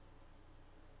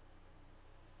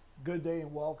Good day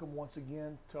and welcome once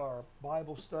again to our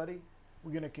Bible study.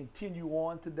 We're going to continue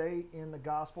on today in the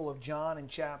Gospel of John in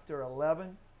chapter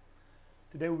 11.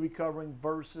 Today we'll be covering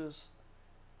verses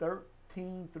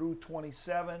 13 through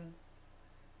 27.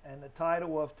 And the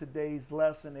title of today's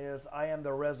lesson is, I am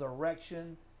the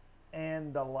resurrection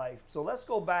and the life. So let's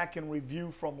go back and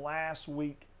review from last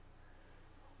week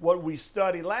what we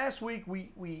studied. Last week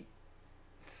we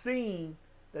seen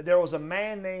that there was a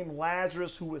man named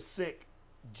Lazarus who was sick.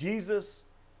 Jesus,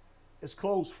 his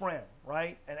close friend,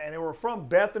 right? And they were from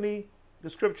Bethany, the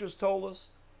scriptures told us.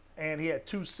 And he had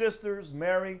two sisters,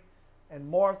 Mary and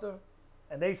Martha.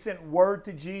 And they sent word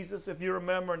to Jesus, if you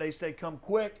remember, and they said, come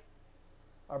quick.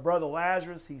 Our brother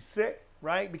Lazarus, he's sick,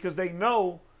 right? Because they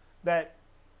know that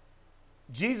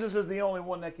Jesus is the only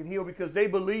one that can heal, because they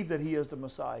believe that he is the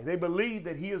Messiah. They believe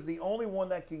that he is the only one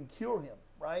that can cure him,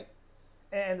 right?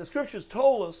 And the scriptures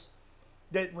told us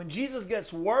that when Jesus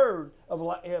gets word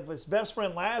of his best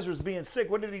friend Lazarus being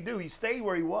sick, what did he do? He stayed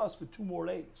where he was for 2 more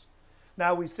days.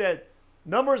 Now we said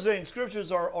numbers in scriptures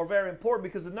are very important,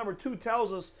 because the number 2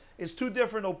 tells us it's 2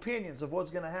 different opinions of what's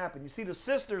going to happen. You see, the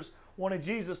sisters wanted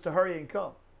Jesus to hurry and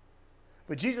come.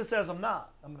 But Jesus says, I'm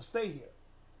not. I'm going to stay here.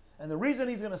 And the reason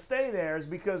he's going to stay there is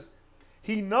because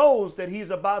he knows that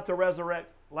he's about to resurrect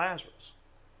Lazarus.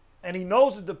 And he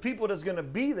knows that the people that's going to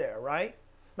be there, right?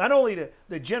 Not only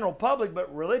the general public,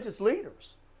 but religious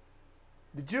leaders,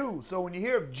 the Jews. So when you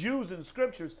hear of Jews in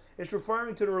scriptures, it's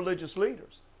referring to the religious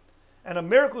leaders. And a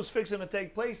miracle is fixing to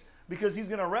take place, because he's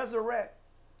going to resurrect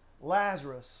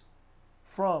Lazarus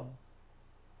from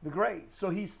the grave. So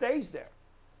he stays there.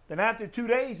 Then after 2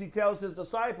 days, he tells his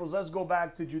disciples, let's go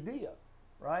back to Judea,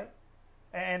 right?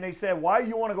 And they said, why do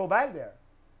you want to go back there?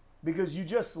 Because you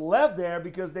just left there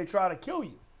because they tried to kill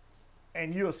you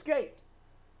and you escaped.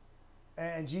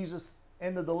 And Jesus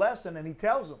ended the lesson and he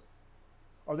tells them,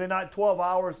 are there not 12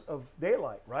 hours of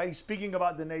daylight, right? He's speaking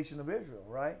about the nation of Israel,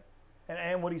 right?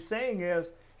 And what he's saying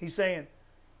is, he's saying,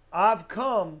 I've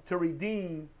come to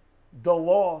redeem the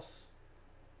lost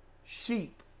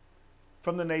sheep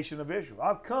from the nation of Israel.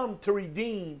 I've come to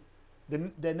redeem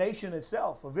the nation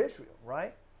itself of Israel,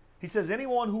 right? He says,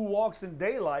 anyone who walks in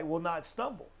daylight will not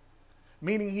stumble,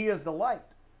 meaning he is the light,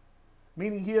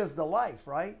 meaning he is the life,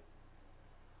 right?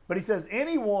 But he says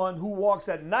anyone who walks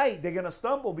at night, they're going to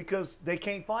stumble because they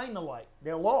can't find the light.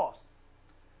 They're lost.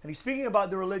 And he's speaking about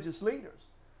the religious leaders.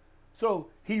 So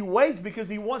he waits because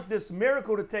he wants this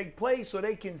miracle to take place so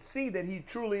they can see that he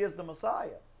truly is the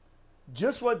Messiah.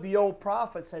 Just what the old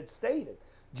prophets had stated.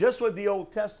 Just what the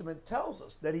Old Testament tells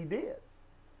us that he did.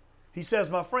 He says,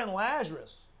 my friend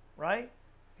Lazarus, right?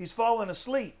 He's fallen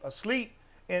asleep. Asleep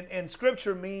in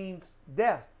scripture means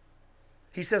death.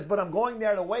 He says, but I'm going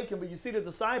there to wake him. But you see, the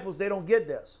disciples, they don't get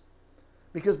this,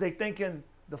 because they think in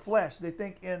the flesh. They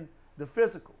think in the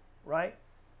physical, right?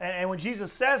 And when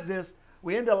Jesus says this,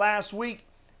 we ended last week,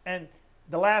 and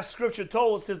the last scripture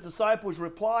told us his disciples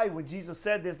replied when Jesus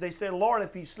said this. They said, Lord,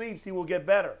 if he sleeps, he will get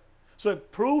better. So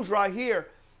it proves right here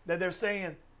that they're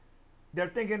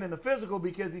thinking in the physical,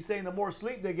 because he's saying the more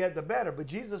sleep they get, the better. But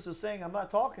Jesus is saying, I'm not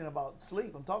talking about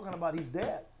sleep. I'm talking about he's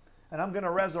dead. And I'm going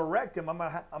to resurrect him. I'm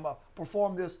going to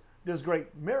perform this great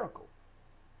miracle.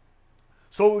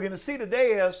 So what we're going to see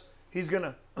today is he's going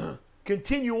to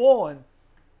continue on,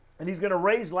 and he's going to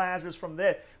raise Lazarus from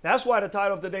there. That's why the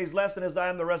title of today's lesson is, I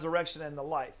am the resurrection and the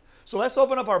life. So let's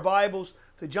open up our Bibles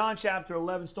to John chapter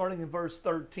 11, starting in verse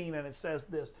 13, and it says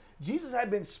this. Jesus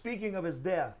had been speaking of his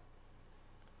death,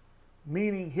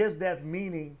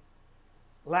 meaning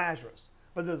Lazarus.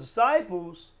 But the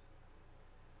disciples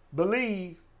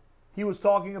believe he was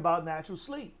talking about natural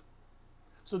sleep.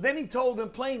 So then he told them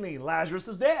plainly, Lazarus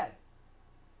is dead.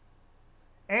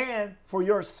 And for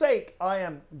your sake, I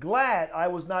am glad I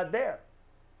was not there,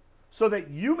 so that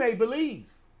you may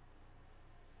believe.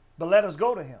 But let us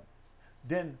go to him.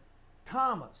 Then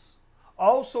Thomas,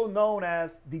 also known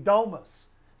as Didymus,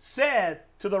 said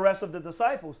to the rest of the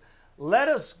disciples, let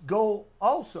us go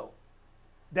also,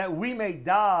 that we may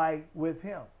die with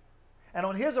him. And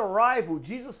on his arrival,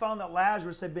 Jesus found that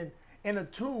Lazarus had been in a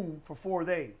tomb for 4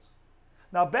 days.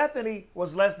 Now Bethany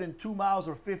was less than 2 miles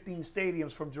or 15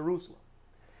 stadiums from Jerusalem.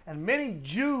 And many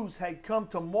Jews had come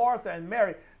to Martha and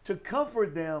Mary to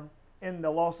comfort them in the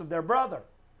loss of their brother.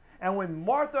 And when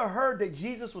Martha heard that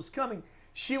Jesus was coming,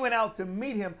 she went out to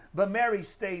meet him, but Mary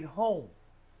stayed home.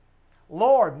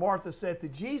 Lord, Martha said to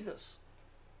Jesus,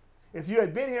 if you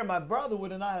had been here, my brother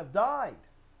would not have died.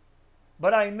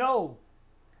 But I know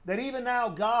that even now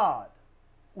God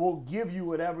will give you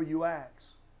whatever you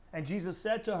ask. And Jesus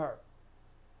said to her,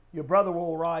 your brother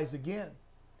will rise again.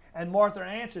 And Martha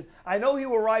answered, I know he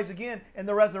will rise again in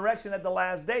the resurrection at the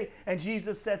last day. And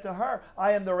Jesus said to her,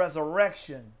 I am the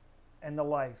resurrection and the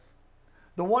life.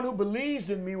 The one who believes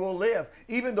in me will live,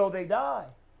 even though they die.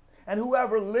 And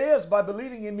whoever lives by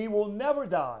believing in me will never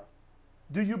die.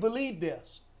 Do you believe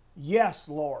this? Yes,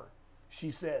 Lord,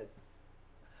 she said.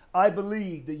 I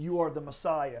believe that you are the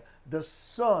Messiah, the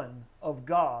Son of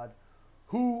God,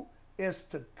 who is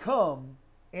to come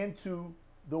into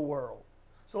the world.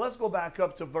 So let's go back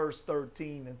up to verse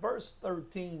 13. And verse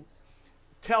 13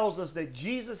 tells us that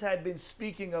Jesus had been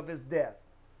speaking of his death.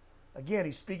 Again,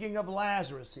 he's speaking of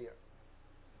Lazarus here.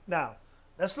 Now,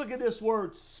 let's look at this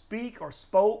word speak or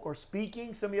spoke or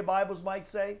speaking, some of your Bibles might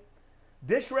say.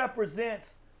 This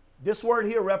word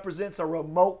here represents a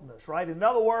remoteness, right? In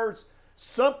other words,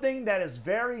 something that is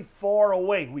very far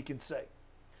away, we can say.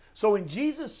 So when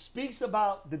Jesus speaks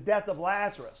about the death of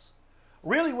Lazarus,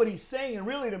 really what he's saying, and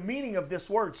really the meaning of this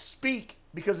word speak,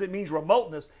 because it means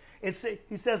remoteness, he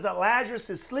says that Lazarus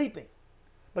is sleeping.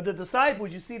 But the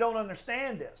disciples, you see, don't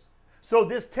understand this. So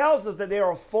this tells us that they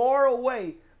are far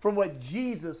away from what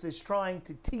Jesus is trying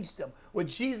to teach them, what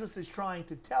Jesus is trying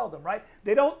to tell them, right?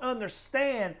 They don't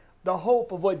understand the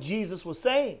hope of what Jesus was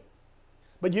saying.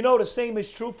 But you know the same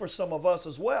is true for some of us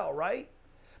as well, right?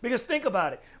 Because think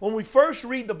about it. When we first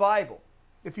read the Bible,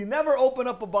 if you never open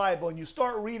up a Bible and you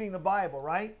start reading the Bible,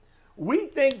 right? We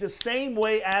think the same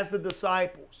way as the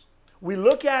disciples. We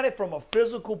look at it from a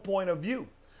physical point of view.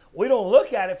 We don't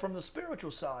look at it from the spiritual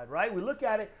side, right? We look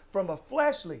at it from a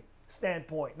fleshly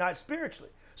standpoint, not spiritually.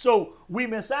 So we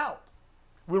miss out.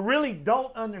 We really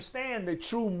don't understand the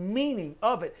true meaning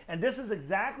of it. And this is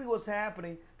exactly what's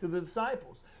happening to the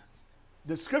disciples.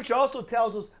 The scripture also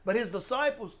tells us, but his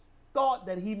disciples thought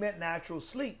that he meant natural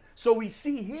sleep. So we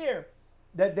see here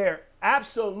that they're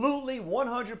absolutely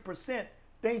 100%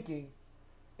 thinking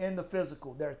in the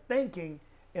physical. They're thinking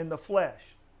in the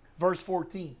flesh. Verse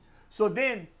 14. So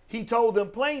then he told them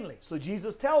plainly. So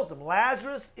Jesus tells them,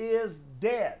 Lazarus is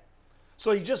dead.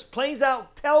 So he just plain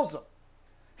out tells them,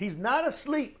 he's not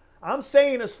asleep. I'm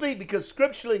saying asleep because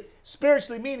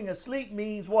spiritually meaning asleep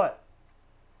means what?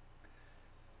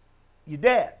 You're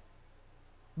dead.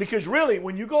 Because really,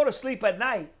 when you go to sleep at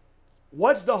night,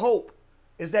 what's the hope?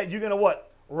 Is that you're going to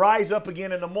what? Rise up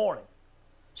again in the morning.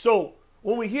 So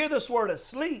when we hear this word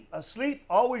asleep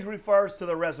always refers to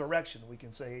the resurrection. We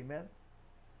can say amen.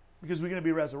 Because we're going to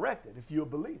be resurrected if you're a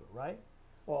believer, right?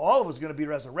 Well, all of us are going to be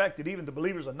resurrected, even the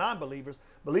believers and non-believers.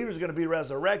 Believers are going to be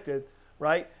resurrected,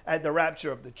 right, at the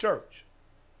rapture of the church.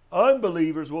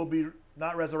 Unbelievers will be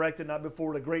not resurrected, not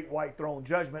before the great white throne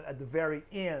judgment at the very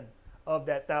end of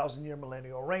that 1,000-year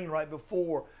millennial reign, right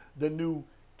before the new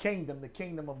kingdom. The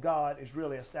kingdom of God is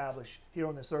really established here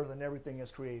on this earth and everything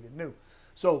is created new.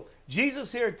 So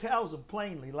Jesus here tells them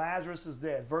plainly, Lazarus is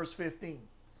dead. Verse 15.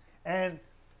 And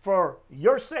for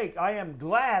your sake, I am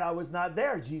glad I was not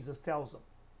there, Jesus tells them,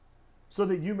 so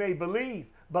that you may believe,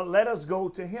 but let us go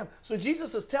to him. So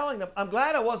Jesus is telling them, I'm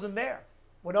glad I wasn't there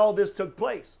when all this took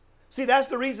place. See, that's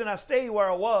the reason I stayed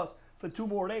where I was for 2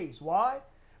 more days. Why?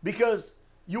 Because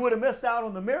you would have missed out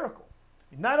on the miracle.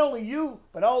 Not only you,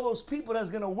 but all those people that's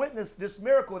going to witness this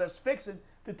miracle that's fixing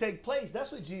to take place.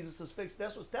 That's what Jesus is fixing.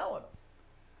 That's what's telling them.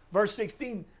 Verse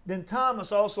 16, then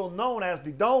Thomas, also known as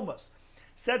Didymus,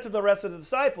 said to the rest of the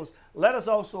disciples, let us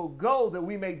also go that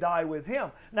we may die with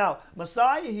him. Now,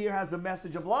 Messiah here has a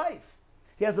message of life.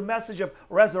 He has a message of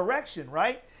resurrection,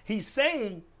 right? He's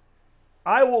saying,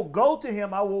 I will go to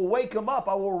him. I will wake him up.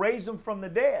 I will raise him from the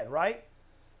dead, right?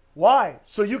 Why?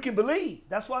 So you can believe.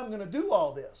 That's why I'm going to do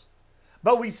all this.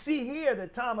 But we see here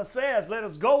that Thomas says, let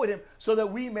us go with him so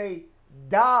that we may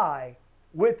die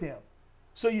with him.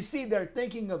 So you see, they're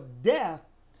thinking of death,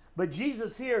 but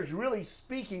Jesus here is really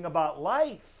speaking about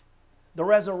life, the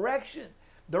resurrection.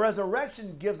 The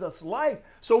resurrection gives us life.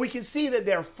 So we can see that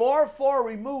they're far, far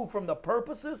removed from the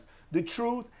purposes, the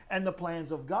truth, and the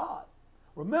plans of God.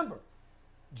 Remember,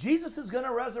 Jesus is going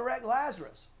to resurrect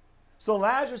Lazarus. So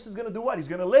Lazarus is going to do what? He's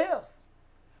going to live.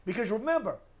 Because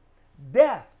remember,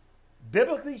 death,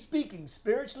 biblically speaking,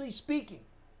 spiritually speaking,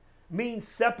 means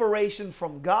separation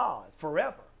from God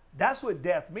forever. That's what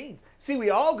death means. See, we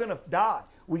all going to die.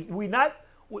 We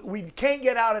can't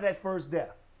get out of that first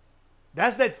death.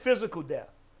 That's that physical death.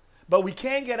 But we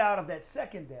can get out of that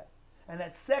second death. And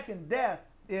that second death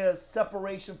is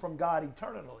separation from God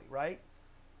eternally, right?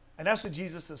 And that's what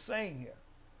Jesus is saying here.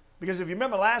 Because if you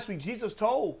remember last week, Jesus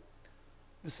told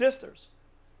the sisters,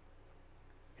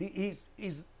 he's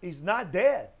not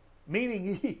dead,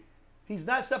 meaning he's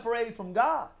not separated from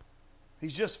God.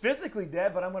 He's just physically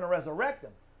dead, but I'm going to resurrect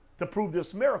him to prove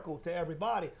this miracle to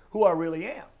everybody who I really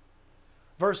am.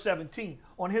 Verse 17,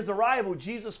 on his arrival,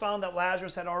 Jesus found that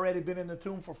Lazarus had already been in the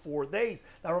tomb for 4 days.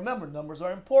 Now remember, numbers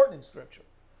are important in Scripture.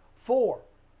 4.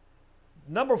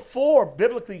 Number 4,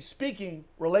 biblically speaking,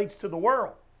 relates to the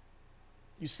world.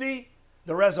 You see,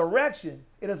 the resurrection,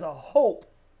 it is a hope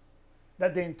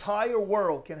that the entire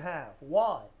world can have.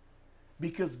 Why?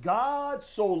 Because God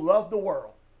so loved the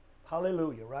world,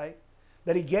 hallelujah, right?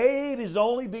 That he gave his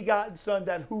only begotten Son,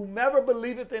 that whomever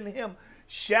believeth in him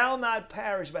shall not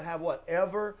perish, but have what?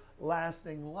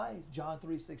 Everlasting life. John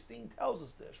 3:16 tells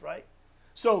us this, right?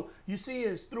 So you see,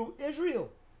 it's through Israel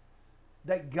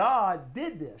that God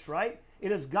did this, right?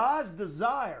 It is God's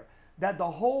desire that the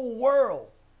whole world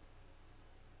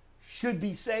should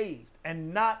be saved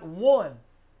and not one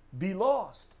be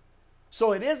lost.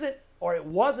 So it isn't, or it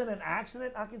wasn't an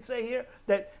accident, I can say here,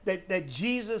 that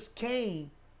Jesus came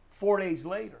 4 days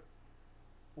later.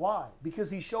 Why?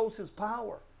 Because he shows his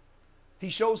power. He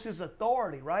shows his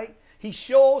authority, right? He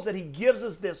shows that he gives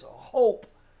us this hope,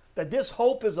 that this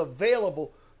hope is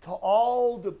available to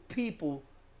all the people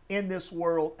in this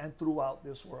world and throughout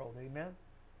this world. Amen?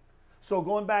 So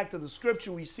going back to the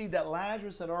scripture, we see that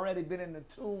Lazarus had already been in the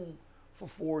tomb for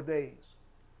 4 days.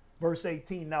 Verse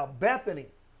 18, now Bethany,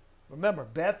 remember,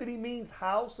 Bethany means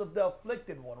house of the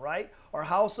afflicted one, right? Or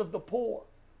house of the poor.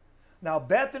 Now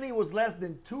Bethany was less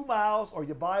than 2 miles, or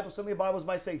your Bible, some of your Bibles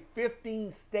might say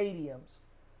 15 stadiums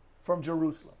from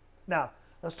Jerusalem. Now,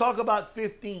 let's talk about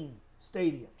 15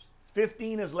 stadiums.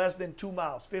 15 is less than 2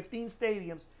 miles. 15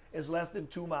 stadiums is less than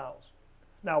 2 miles.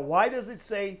 Now, why does it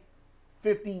say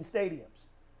 15 stadiums?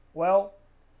 Well,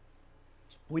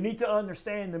 we need to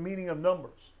understand the meaning of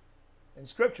numbers in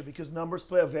Scripture, because numbers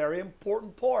play a very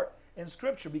important part in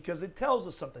Scripture, because it tells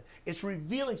us something. It's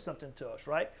revealing something to us,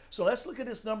 right? So let's look at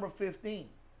this number 15.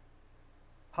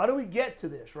 How do we get to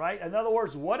this, right? In other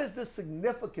words, what is the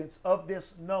significance of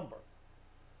this number?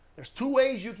 There's 2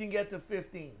 ways you can get to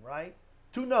 15, right?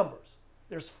 2 numbers.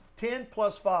 There's 10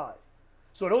 plus 5.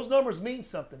 So those numbers mean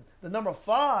something. The number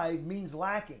 5 means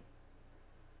lacking.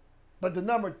 But the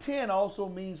number 10 also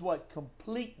means what?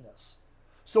 Completeness.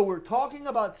 So we're talking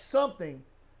about something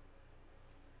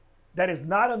that is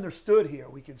not understood here,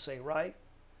 we can say, right?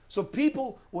 So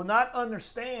people will not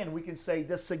understand, we can say,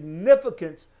 the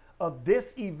significance of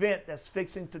this event that's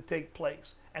fixing to take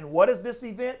place. And what is this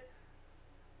event?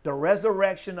 The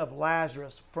resurrection of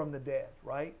Lazarus from the dead,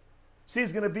 right? See,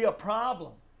 it's going to be a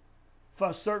problem for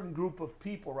a certain group of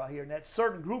people right here. And that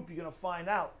certain group you're going to find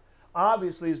out,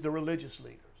 obviously, is the religious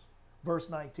leaders. Verse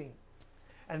 19.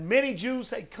 And many Jews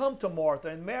had come to Martha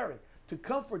and Mary to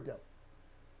comfort them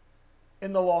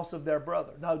in the loss of their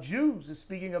brother. Now, Jews is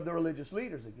speaking of the religious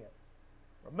leaders again.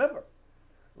 Remember,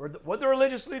 what the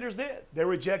religious leaders did, they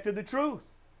rejected the truth.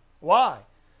 Why?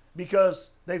 Because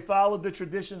they followed the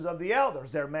traditions of the elders,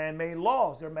 their man-made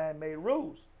laws, their man-made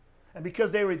rules. And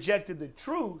because they rejected the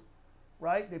truth,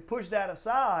 right, they pushed that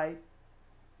aside,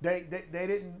 they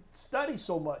didn't study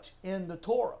so much in the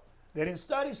Torah. They didn't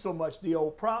study so much the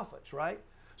old prophets, right?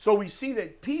 So we see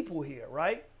that people here,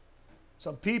 right?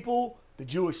 Some people, the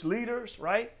Jewish leaders,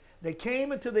 right? They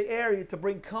came into the area to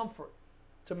bring comfort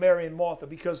to Mary and Martha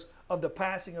because of the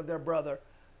passing of their brother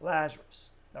Lazarus.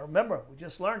 Now remember, we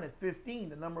just learned that 15,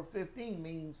 the number 15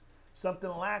 means something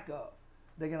lack of.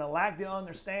 They're going to lack the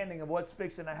understanding of what's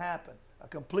fixing to happen, a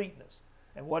completeness.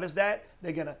 And what is that?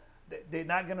 They're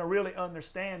not going to really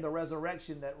understand the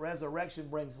resurrection, that resurrection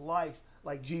brings life,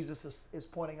 like Jesus is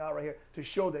pointing out right here, to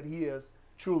show that he is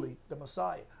truly the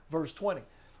Messiah. Verse 20.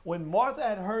 When Martha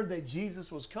had heard that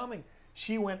Jesus was coming,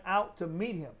 she went out to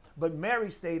meet him, but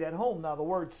Mary stayed at home. Now the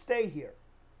word stay here,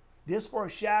 this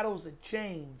foreshadows a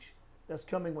change that's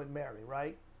coming with Mary,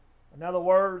 right? In other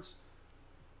words,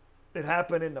 it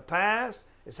happened in the past,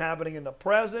 it's happening in the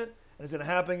present, and it's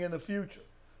happening in the future.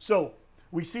 So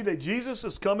we see that Jesus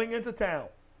is coming into town.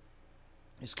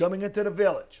 He's coming into the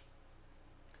village.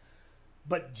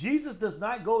 But Jesus does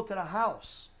not go to the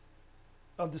house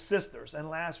of the sisters and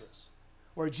Lazarus.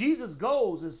 Where Jesus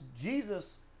goes is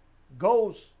Jesus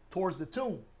goes towards the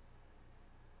tomb.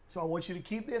 So I want you to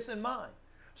keep this in mind.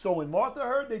 So when Martha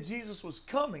heard that Jesus was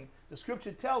coming, the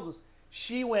scripture tells us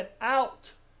she went out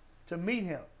to meet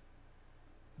him.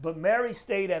 But Mary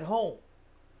stayed at home.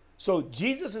 So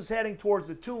Jesus is heading towards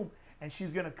the tomb, and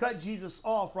she's going to cut Jesus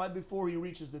off right before he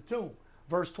reaches the tomb.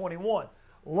 Verse 21,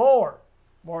 Lord,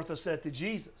 Martha said to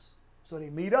Jesus. So they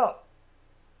meet up.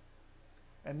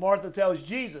 And Martha tells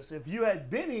Jesus, if you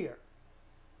had been here,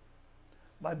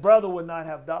 my brother would not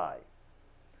have died.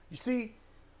 You see,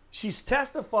 she's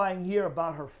testifying here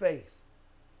about her faith.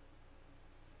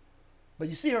 But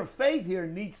you see, her faith here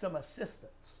needs some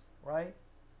assistance, right?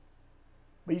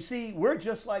 But you see, we're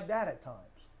just like that at times.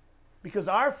 Because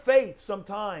our faith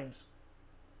sometimes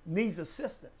needs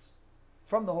assistance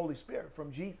from the Holy Spirit,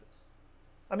 from Jesus.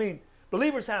 I mean,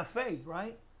 believers have faith,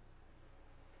 right?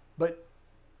 But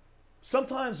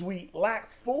sometimes we lack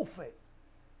full faith.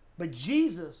 But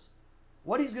Jesus,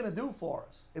 what he's going to do for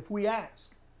us if we ask,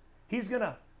 he's going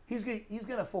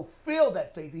to fulfill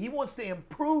that faith. He wants to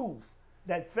improve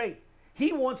that faith.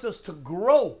 He wants us to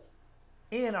grow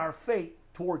in our faith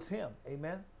towards him.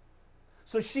 Amen.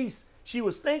 So she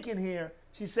was thinking here,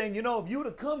 she's saying, you know, if you would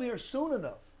have come here soon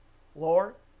enough,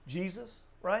 Lord, Jesus,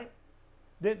 right?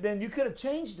 Then you could have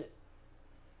changed it.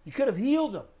 You could have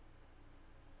healed him.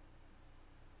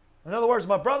 In other words,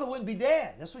 my brother wouldn't be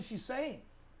dead. That's what she's saying.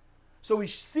 So we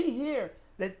see here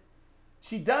that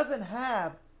she doesn't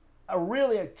have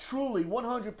a truly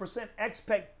 100%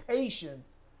 expectation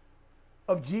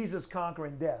of Jesus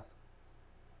conquering death.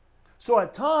 So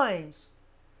at times,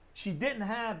 she didn't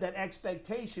have that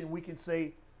expectation, we can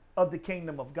say, of the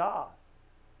kingdom of God.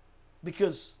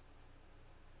 Because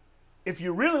if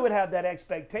you really would have that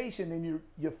expectation, then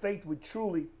your faith would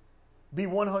truly be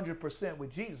 100%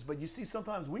 with Jesus. But you see,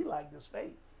 sometimes we lack this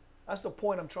faith. That's the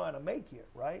point I'm trying to make here,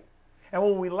 right? And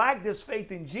when we lack this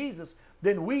faith in Jesus,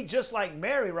 then we, just like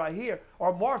Mary right here,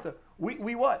 or Martha,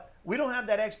 we what? We don't have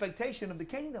that expectation of the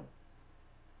kingdom.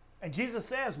 And Jesus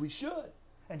says we should.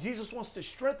 And Jesus wants to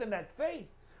strengthen that faith.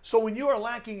 So when you are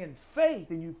lacking in faith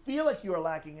and you feel like you are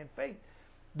lacking in faith,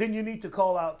 then you need to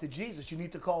call out to Jesus. You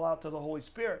need to call out to the Holy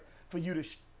Spirit for you to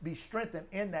be strengthened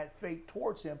in that faith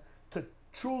towards him, to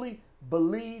truly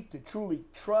believe, to truly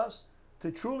trust,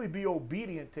 to truly be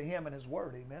obedient to him and his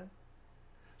word. Amen.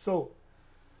 So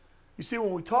you see,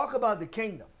 when we talk about the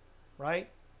kingdom, right?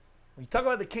 When you talk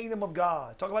about the kingdom of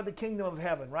God, talk about the kingdom of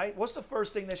heaven, right? What's the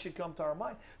first thing that should come to our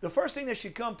mind? The first thing that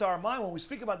should come to our mind when we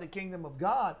speak about the kingdom of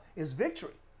God is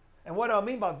victory. And what I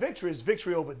mean by victory is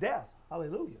victory over death.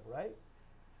 Hallelujah, right?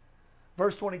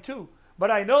 Verse 22,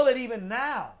 but I know that even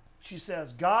now, she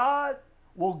says, God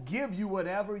will give you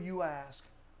whatever you ask.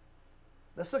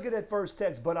 Let's look at that first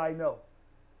text, but I know.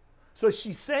 So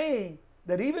she's saying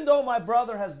that even though my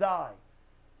brother has died,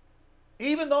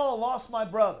 even though I lost my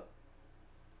brother,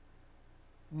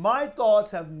 my thoughts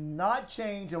have not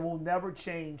changed and will never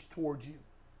change towards you.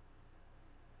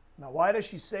 Now, why does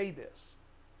she say this?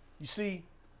 You see,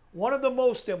 one of the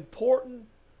most important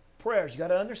prayers, you got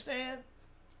to understand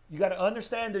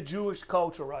the Jewish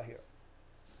culture right here.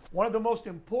 One of the most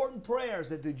important prayers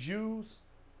that the Jews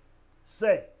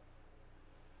say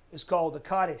is called the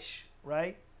Kaddish,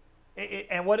 right?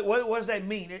 And what does that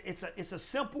mean? It's a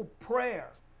simple prayer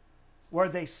where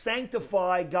they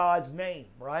sanctify God's name,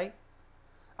 right?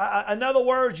 In other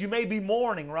words, you may be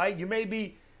mourning, right? You may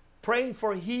be praying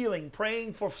for healing,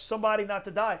 praying for somebody not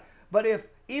to die. But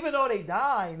even though they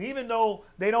die and even though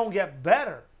they don't get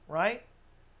better, right?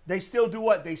 They still do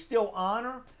what? They still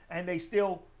honor and they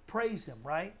still praise him,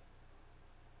 right?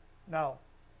 Now,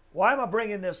 why am I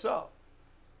bringing this up?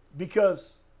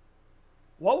 Because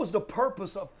what was the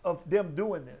purpose of them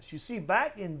doing this? You see,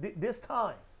 back in this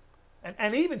time,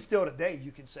 and even still today,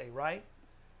 you can say, right?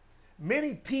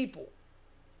 Many people,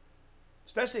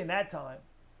 especially in that time,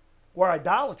 were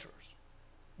idolaters.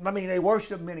 I mean, they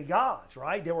worshiped many gods,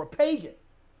 right? They were pagan.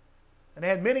 And they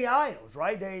had many idols,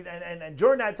 right? And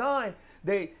during that time,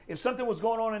 if something was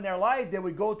going on in their life, they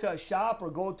would go to a shop or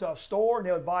go to a store and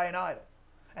they would buy an idol.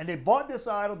 And they bought this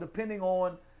idol depending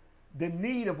on the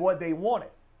need of what they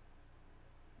wanted.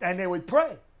 And they would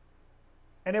pray.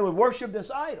 And they would worship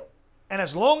this idol. And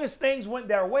as long as things went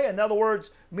their way, in other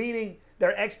words, meaning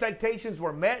their expectations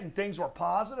were met and things were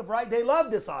positive, right? They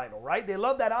loved this idol, right? They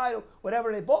loved that idol,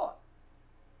 whatever they bought.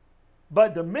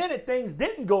 But the minute things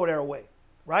didn't go their way,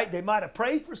 right? They might have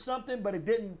prayed for something, but it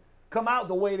didn't come out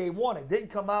the way they wanted. It didn't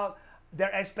come out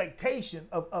their expectation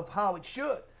of how it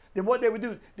should. Then what they would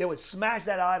do, they would smash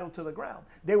that idol to the ground.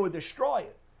 They would destroy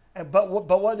it. But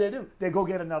what did they do? They go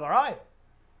get another idol.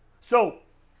 So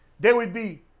they would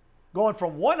be going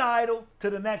from one idol to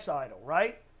the next idol,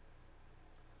 right?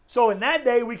 So in that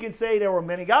day, we can say there were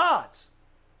many gods.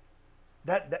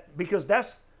 Because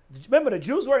remember, the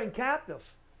Jews were in captive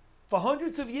for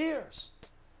hundreds of years.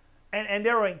 And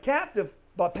they were in captive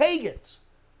by pagans.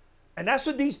 And that's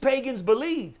what these pagans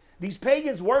believed. These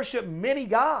pagans worship many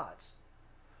gods.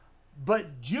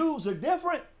 But Jews are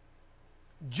different.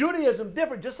 Judaism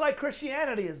different, just like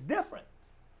Christianity is different.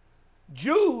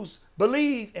 Jews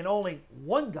believe in only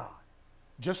one God,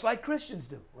 just like Christians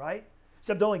do, right?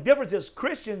 Except the only difference is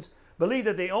Christians believe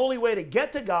that the only way to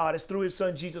get to God is through his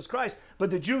son, Jesus Christ.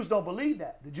 But the Jews don't believe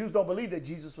that. The Jews don't believe that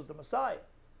Jesus was the Messiah.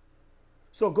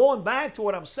 So going back to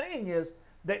what I'm saying is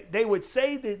they would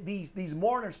say that these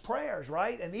mourners' prayers,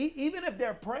 right? And even if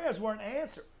their prayers weren't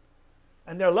answered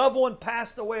and their loved one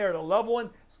passed away or the loved one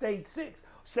stayed sick,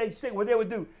 what they would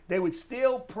do, they would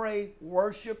still pray,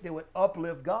 worship, they would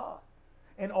uplift God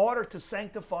in order to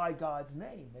sanctify God's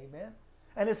name. Amen.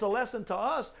 And it's a lesson to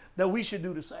us that we should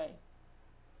do the same.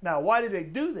 Now, why did they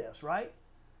do this, right?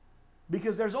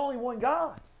 Because there's only one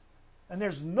God and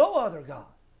there's no other God.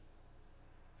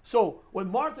 So what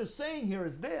Martha's saying here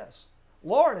is this: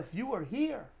 Lord, if you were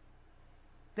here,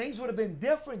 things would have been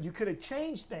different. You could have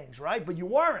changed things, right? But you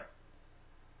weren't.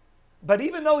 But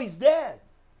even though he's dead,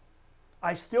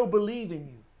 I still believe in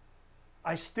you.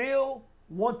 I still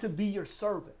want to be your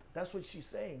servant. That's what she's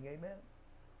saying. Amen.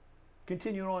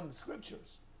 Continuing on in the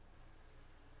scriptures.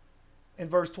 In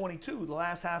verse 22, the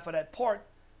last half of that part,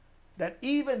 that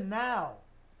even now,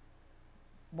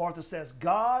 Martha says,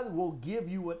 God will give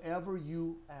you whatever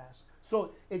you ask.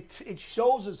 So it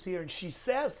shows us here, and she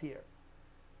says here,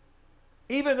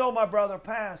 even though my brother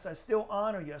passed, I still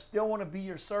honor you. I still want to be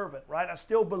your servant, right? I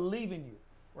still believe in you,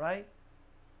 right?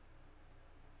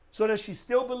 So does she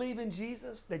still believe in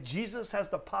Jesus? That Jesus has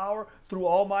the power through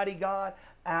Almighty God?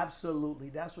 Absolutely.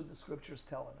 That's what the scripture is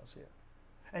telling us here.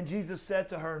 And Jesus said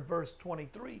to her in verse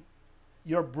 23,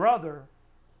 your brother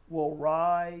will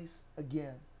rise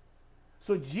again.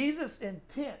 So Jesus'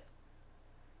 intent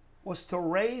was to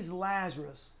raise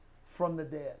Lazarus from the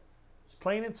dead. It's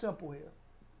plain and simple here.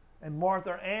 And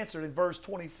Martha answered in verse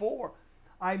 24,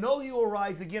 I know you will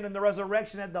rise again in the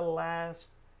resurrection at the last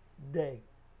day.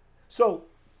 So,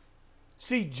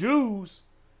 see, Jews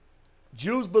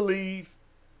believe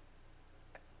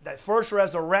that first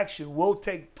resurrection will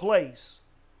take place,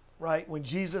 right, when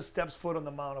Jesus steps foot on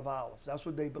the Mount of Olives. That's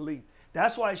what they believe.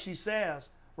 That's why she says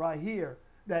right here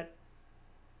that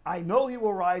I know he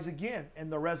will rise again in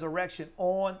the resurrection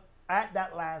at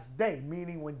that last day,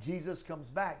 meaning when Jesus comes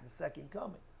back, the second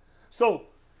coming. So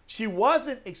she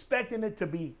wasn't expecting it to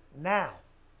be now,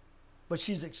 but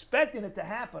she's expecting it to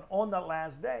happen on the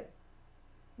last day.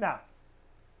 Now,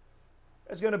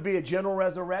 there's going to be a general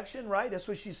resurrection, right? That's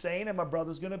what she's saying, and my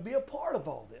brother's going to be a part of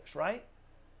all this, right?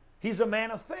 He's a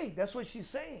man of faith. That's what she's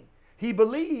saying. He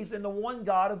believes in the one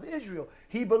God of Israel.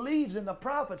 He believes in the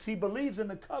prophets. He believes in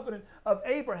the covenant of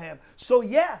Abraham. So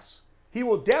yes, he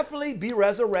will definitely be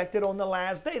resurrected on the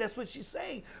last day. That's what she's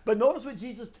saying. But notice what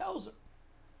Jesus tells her.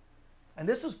 And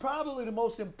this is probably the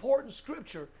most important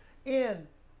scripture in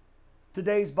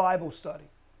today's Bible study.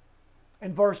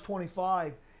 In verse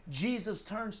 25, Jesus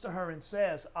turns to her and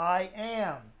says, I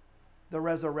am the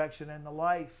resurrection and the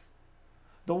life.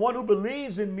 The one who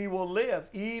believes in me will live,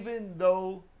 even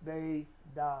though they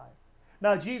die.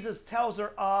 Now, Jesus tells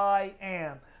her, I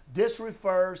am. This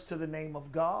refers to the name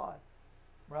of God,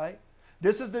 right?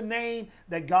 This is the name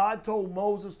that God told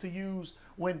Moses to use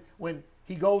when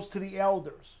he goes to the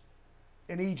elders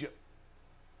in Egypt.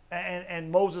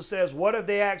 And Moses says, what have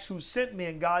they asked who sent me?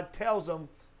 And God tells them,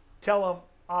 tell them,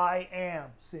 I am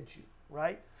sent you,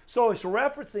 right? So it's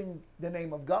referencing the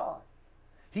name of God.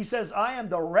 He says, I am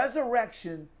the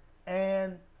resurrection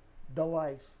and the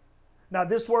life. Now,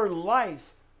 this word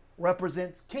life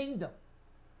represents kingdom.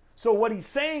 So what he's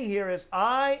saying here is,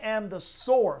 I am the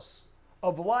source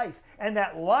of life. And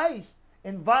that life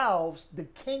involves the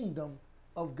kingdom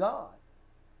of God.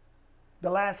 The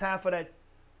last half of that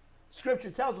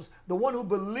scripture tells us, the one who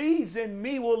believes in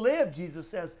me will live, Jesus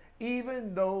says,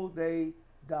 even though they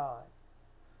die.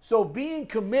 So being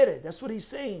committed, that's what he's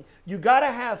saying. You got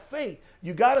to have faith.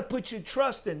 You got to put your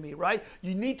trust in me, right?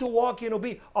 You need to walk in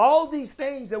obedience. All these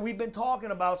things that we've been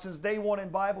talking about since day one in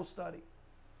Bible study.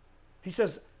 He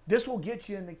says, this will get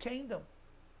you in the kingdom.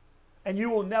 And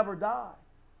you will never die.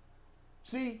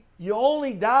 See, you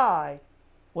only die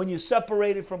when you're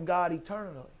separated from God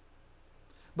eternally.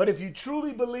 But if you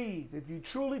truly believe, if you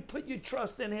truly put your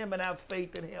trust in him and have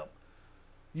faith in him,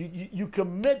 you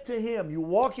commit to him, you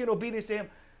walk in obedience to him,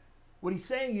 what he's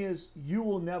saying is you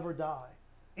will never die.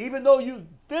 Even though you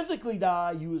physically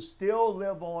die, you will still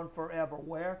live on forever.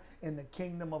 Where? In the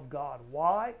kingdom of God.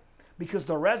 Why? Because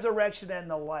the resurrection and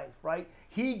the life, right?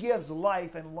 He gives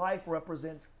life, and life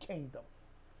represents kingdom.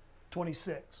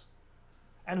 26.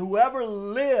 And whoever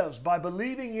lives by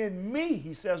believing in me,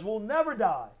 he says, will never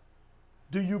die.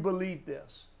 Do you believe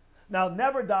this? Now,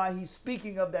 never die, he's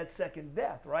speaking of that second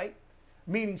death, right?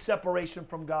 Meaning separation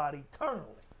from God eternally.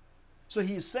 So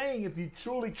he is saying, if you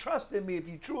truly trust in me, if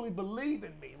you truly believe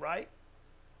in me, right?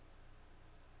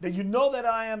 Then you know that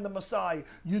I am the Messiah.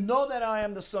 You know that I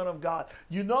am the Son of God.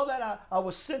 You know that I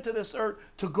was sent to this earth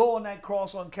to go on that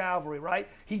cross on Calvary, right?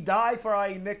 He died for our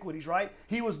iniquities, right?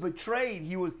 He was betrayed.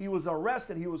 He was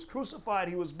arrested. He was crucified.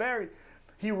 He was buried.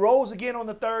 He rose again on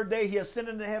the third day. He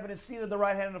ascended into heaven and seated at the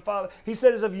right hand of the Father. He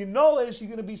says, if you know this, you're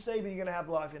going to be saved and you're going to have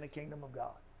life in the kingdom of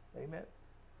God. Amen.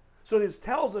 So this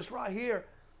tells us right here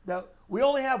that we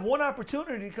only have one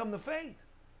opportunity to come to faith.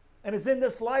 And it's in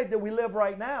this life that we live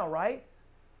right now, right?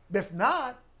 If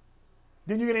not,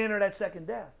 then you're going to enter that second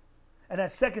death. And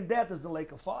that second death is the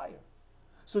lake of fire.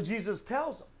 So Jesus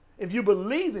tells them, if you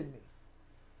believe in me,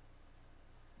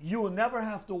 you will never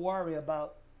have to worry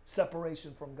about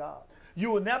separation from God. You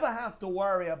will never have to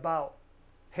worry about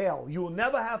hell. You will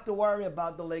never have to worry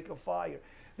about the lake of fire.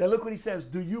 Then look what he says.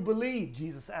 Do you believe?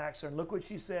 Jesus asks her. And look what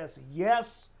she says.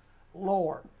 Yes,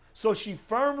 Lord. So she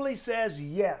firmly says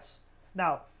yes.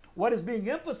 Now, what is being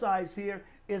emphasized here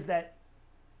is that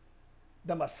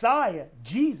the Messiah,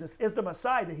 Jesus, is the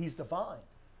Messiah, that he's divine,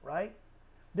 right?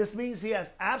 This means he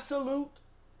has absolute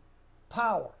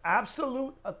power,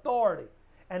 absolute authority.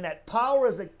 And that power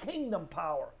is a kingdom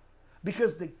power,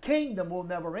 because the kingdom will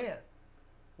never end.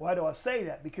 Why do I say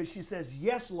that? Because she says,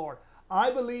 yes, Lord,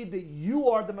 I believe that you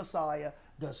are the Messiah,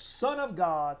 the Son of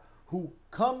God, who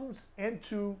comes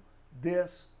into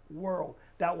this world,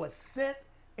 that was sent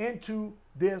into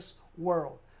this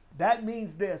world. That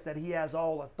means this, that he has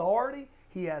all authority,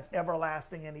 he has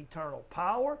everlasting and eternal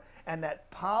power, and that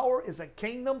power is a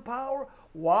kingdom power.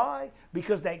 Why?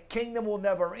 Because that kingdom will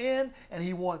never end, and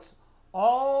he wants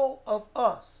all of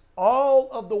us, all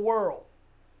of the world,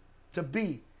 to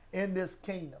be in this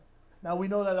kingdom. Now we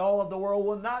know that all of the world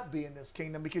will not be in this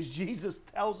kingdom, because Jesus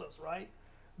tells us, right?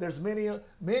 There's many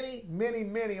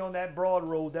on that broad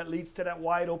road that leads to that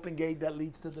wide open gate that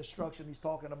leads to destruction. He's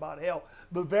talking about hell.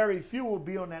 But very few will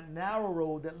be on that narrow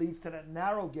road that leads to that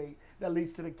narrow gate that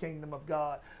leads to the kingdom of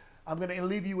God. I'm going to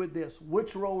leave you with this.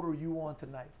 Which road are you on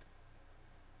tonight?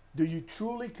 Do you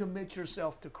truly commit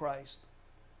yourself to Christ?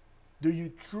 Do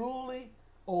you truly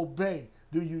obey?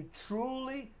 Do you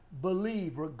truly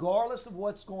believe, regardless of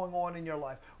what's going on in your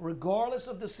life, regardless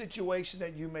of the situation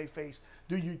that you may face?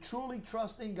 Do you truly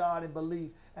trust in God and believe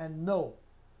and know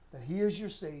that he is your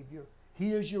Savior,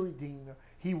 he is your Redeemer,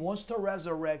 he wants to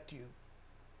resurrect you,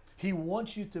 he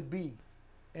wants you to be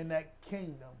in that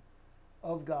kingdom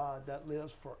of God that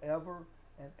lives forever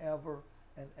and ever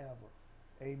and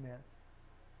ever. Amen.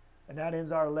 And that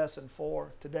ends our lesson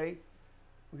for today.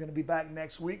 We're going to be back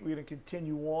next week. We're going to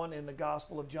continue on in the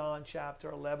Gospel of John,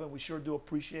 chapter 11. We sure do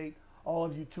appreciate all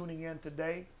of you tuning in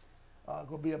today. Going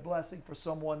to be a blessing for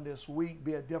someone this week.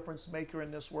 Be a difference maker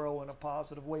in this world in a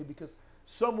positive way, because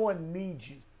someone needs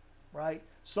you, right?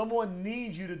 Someone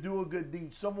needs you to do a good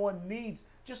deed. Someone needs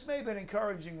just maybe an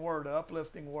encouraging word, an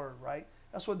uplifting word, right?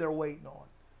 That's what they're waiting on.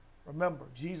 Remember,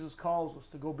 Jesus calls us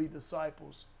to go be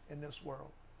disciples in this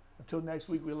world. Until next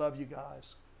week, we love you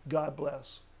guys. God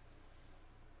bless.